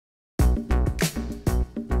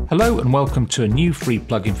Hello and welcome to a new free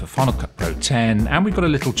plugin for Final Cut Pro 10, and we've got a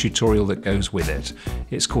little tutorial that goes with it.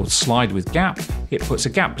 It's called Slide With Gap. It puts a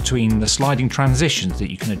gap between the sliding transitions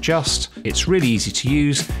that you can adjust. It's really easy to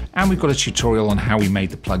use, and we've got a tutorial on how we made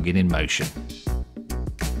the plugin in motion.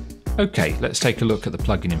 Okay, let's take a look at the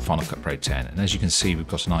plugin in Final Cut Pro 10, and as you can see we've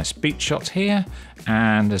got a nice beach shot here,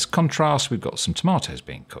 and as contrast we've got some tomatoes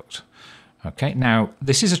being cooked. Okay, now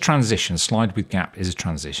this is a transition. Slide with Gap is a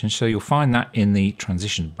transition, so you'll find that in the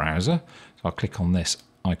transition browser. So I'll click on this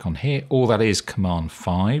icon here. All that is Command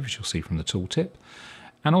 5, as you'll see from the tooltip.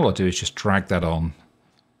 And all I do is just drag that on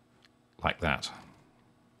like that.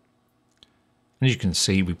 And as you can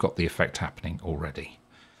see, we've got the effect happening already.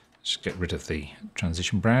 Just get rid of the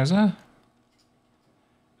transition browser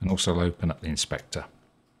and also open up the inspector.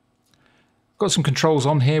 Got some controls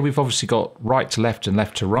on here. We've obviously got right to left and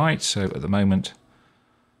left to right. So at the moment,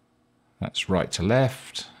 that's right to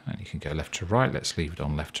left, and you can go left to right. Let's leave it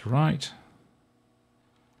on left to right.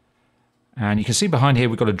 And you can see behind here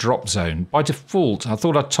we've got a drop zone. By default, I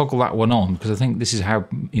thought I'd toggle that one on because I think this is how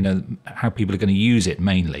how people are going to use it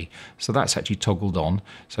mainly. So that's actually toggled on.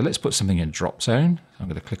 So let's put something in drop zone. I'm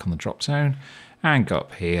going to click on the drop zone and go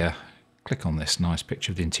up here. Click on this nice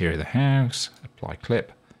picture of the interior of the house. Apply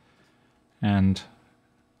clip. And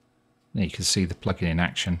there you can see the plugin in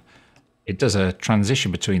action. It does a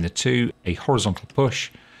transition between the two, a horizontal push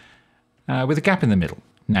with a gap in the middle.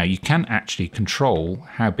 Now you can actually control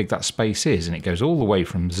how big that space is, and it goes all the way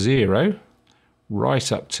from 0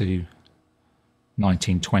 right up to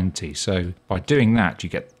 1920. So by doing that, you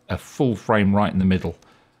get a full frame right in the middle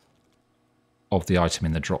of the item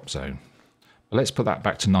in the drop zone. But let's put that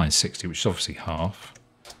back to 960, which is obviously half.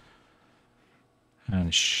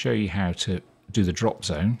 And show you how to do the drop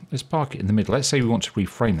zone. Let's park it in the middle. Let's say we want to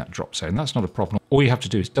reframe that drop zone. That's not a problem. All you have to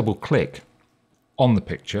do is double click on the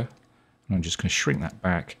picture. And I'm just going to shrink that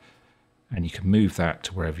back, and you can move that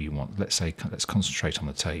to wherever you want. Let's say, let's concentrate on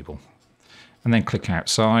the table. And then click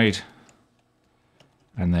outside.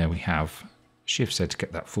 And there we have Shift Z to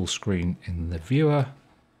get that full screen in the viewer.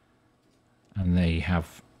 And there you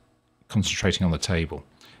have concentrating on the table.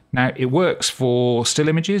 Now it works for still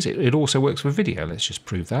images, it also works for video. Let's just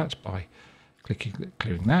prove that by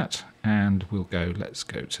clearing that, and we'll go, let's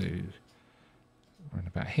go to around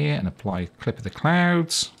about here and apply clip of the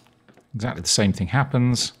clouds. Exactly the same thing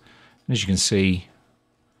happens. And as you can see,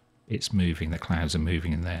 it's moving, the clouds are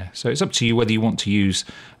moving in there. So it's up to you whether you want to use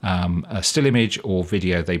a still image or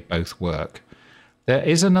video, they both work. There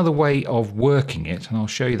is another way of working it, and I'll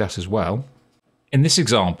show you that as well. In this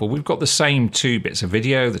example, we've got the same two bits of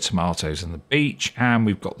video, the tomatoes and the beach, and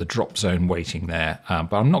we've got the drop zone waiting there.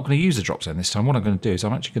 But I'm not going to use the drop zone this time. What I'm going to do is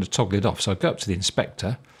I'm actually going to toggle it off. So I go up to the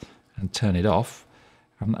inspector and turn it off.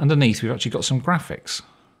 And underneath, we've actually got some graphics.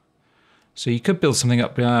 So you could build something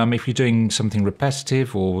up if you're doing something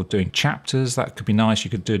repetitive or doing chapters. That could be nice.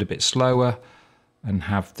 You could do it a bit slower and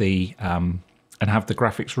have the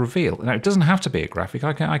graphics reveal. Now, it doesn't have to be a graphic.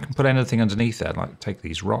 I can put anything underneath there, like take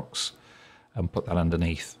these rocks and put that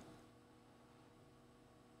underneath.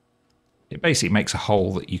 It basically makes a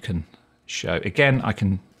hole that you can show. Again, I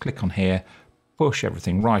can click on here, push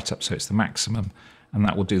everything right up so it's the maximum, and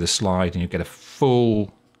that will do the slide, and you get a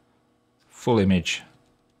full image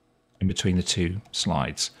in between the two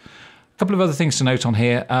slides. A couple of other things to note on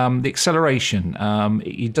here. The acceleration,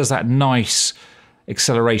 it does that nice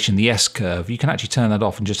acceleration, the S-curve. You can actually turn that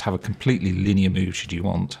off and just have a completely linear move should you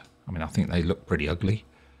want. I mean, I think they look pretty ugly,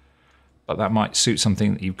 but that might suit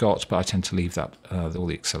something that you've got, but I tend to leave that all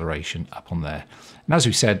the acceleration up on there. And as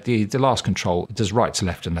we said, the last control, it does right to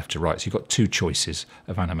left and left to right, so you've got two choices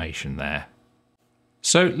of animation there.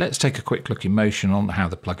 So let's take a quick look in motion on how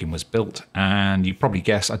the plugin was built, and you probably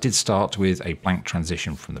guess I did start with a blank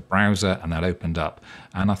transition from the browser, and that opened up,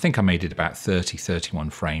 and I think I made it about 31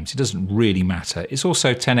 frames. It doesn't really matter. It's also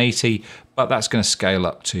 1080, but that's going to scale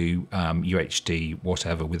up to UHD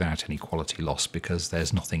whatever without any quality loss, because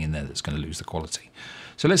there's nothing in there that's going to lose the quality.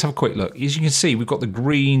 So let's have a quick look. As you can see, we've got the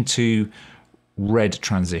green to red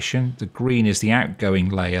transition. The green is the outgoing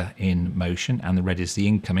layer in motion, and the red is the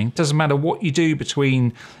incoming. Doesn't matter what you do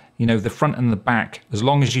between the front and the back, as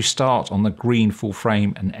long as you start on the green full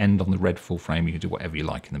frame and end on the red full frame, you can do whatever you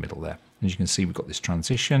like in the middle there. As you can see, we've got this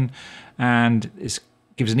transition, and it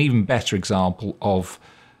gives an even better example of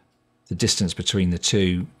the distance between the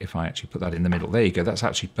two. If I actually put that in the middle, there you go, that's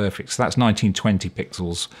actually perfect. So that's 1920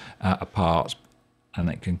 pixels apart, and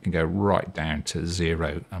it can go right down to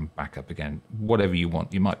 0 and back up again, whatever you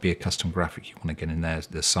want. You might be a custom graphic you want to get in there,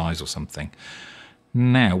 the size or something.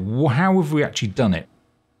 Now, how have we actually done it?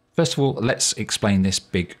 First of all, let's explain this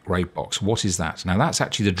big grey box. What is that? Now, that's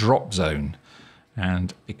actually the drop zone.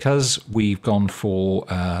 And because we've gone for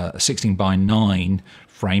a 16:9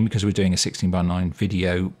 frame, because we're doing a 16:9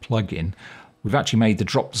 video plugin, we've actually made the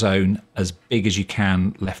drop zone as big as you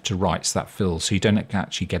can left to right, so that fills, so you don't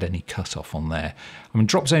actually get any cutoff on there. I mean,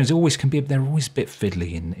 drop zones always can be, they're always a bit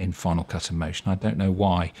fiddly in Final Cut and Motion. I don't know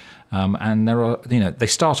why. And there are, they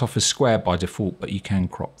start off as square by default, but you can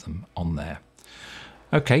crop them on there.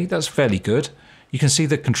 Okay, that's fairly good. You can see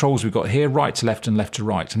the controls we've got here, right to left and left to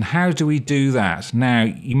right. And how do we do that? Now,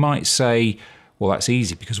 you might say, well, that's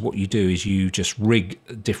easy, because what you do is you just rig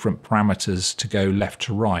different parameters to go left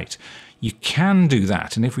to right. You can do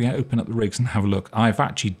that. And if we open up the rigs and have a look, I've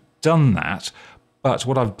actually done that. But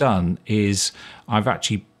what I've done is I've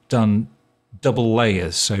actually done double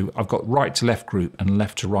layers. So I've got right to left group and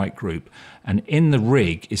left to right group. And in the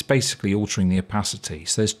rig is basically altering the opacity.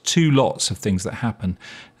 So there's two lots of things that happen.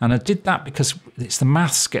 And I did that because it's the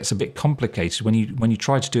maths gets a bit complicated when you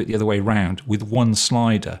try to do it the other way around with one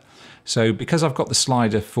slider. So because I've got the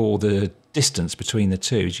slider for the distance between the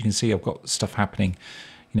two, as you can see, I've got stuff happening,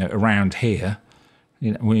 around here.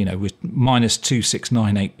 With minus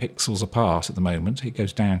 2698 pixels apart at the moment. It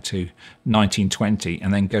goes down to 1920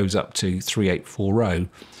 and then goes up to 3840.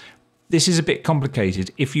 This is a bit complicated.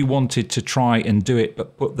 If you wanted to try and do it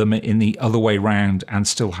but put them in the other way round and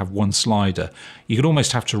still have one slider, you could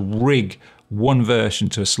almost have to rig one version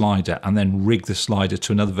to a slider and then rig the slider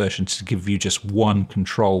to another version to give you just one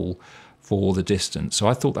control for the distance. So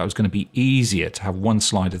I thought that was going to be easier to have one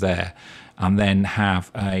slider there and then have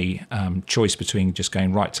a choice between just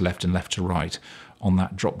going right to left and left to right on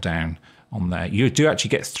that drop down on there. You do actually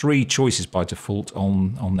get three choices by default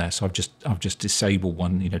on there. So I've just disabled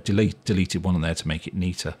one, deleted one on there to make it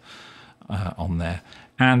neater on there.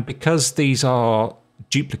 And because these are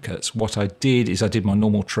duplicates, what I did is I did my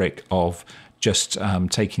normal trick of just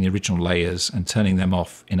taking the original layers and turning them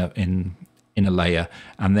off in a layer,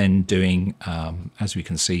 and then doing, as we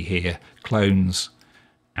can see here, clones.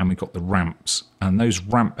 And we've got the ramps, and those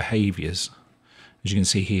ramp behaviors, as you can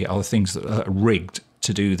see here, are the things that are rigged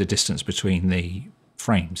to do the distance between the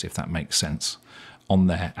frames, if that makes sense, on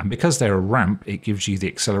there. And because they're a ramp, it gives you the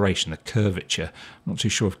acceleration, the curvature. I'm not too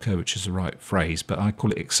sure if curvature is the right phrase, but I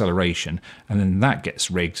call it acceleration. And then that gets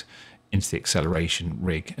rigged into the acceleration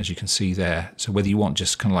rig, as you can see there. So whether you want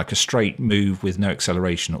just kind of like a straight move with no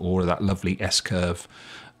acceleration, or that lovely S-curve,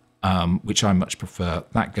 which I much prefer,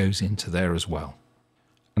 that goes into there as well.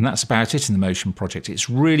 And that's about it in the Motion project. It's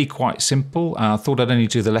really quite simple. I thought I'd only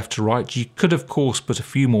do the left to right. You could, of course, put a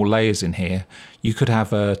few more layers in here. You could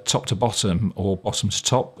have a top to bottom or bottom to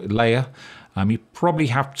top layer. You probably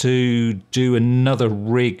have to do another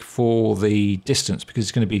rig for the distance because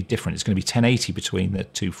it's going to be different. It's going to be 1080 between the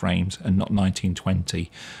two frames and not 1920.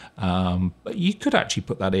 But you could actually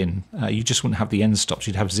put that in. You just wouldn't have the end stops.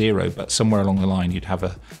 You'd have 0, but somewhere along the line you'd have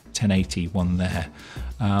a 1080 one there.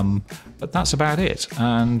 But that's about it.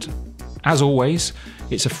 And as always,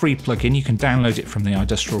 it's a free plugin. You can download it from the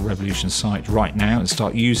Industrial Revolution site right now and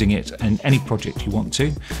start using it in any project you want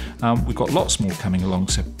to. We've got lots more coming along,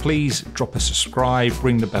 so please drop a subscribe,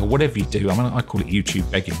 ring the bell, whatever you do. I mean, I call it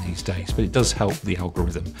YouTube begging these days, but it does help the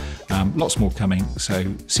algorithm. Lots more coming, so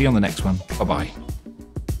see you on the next one. Bye-bye.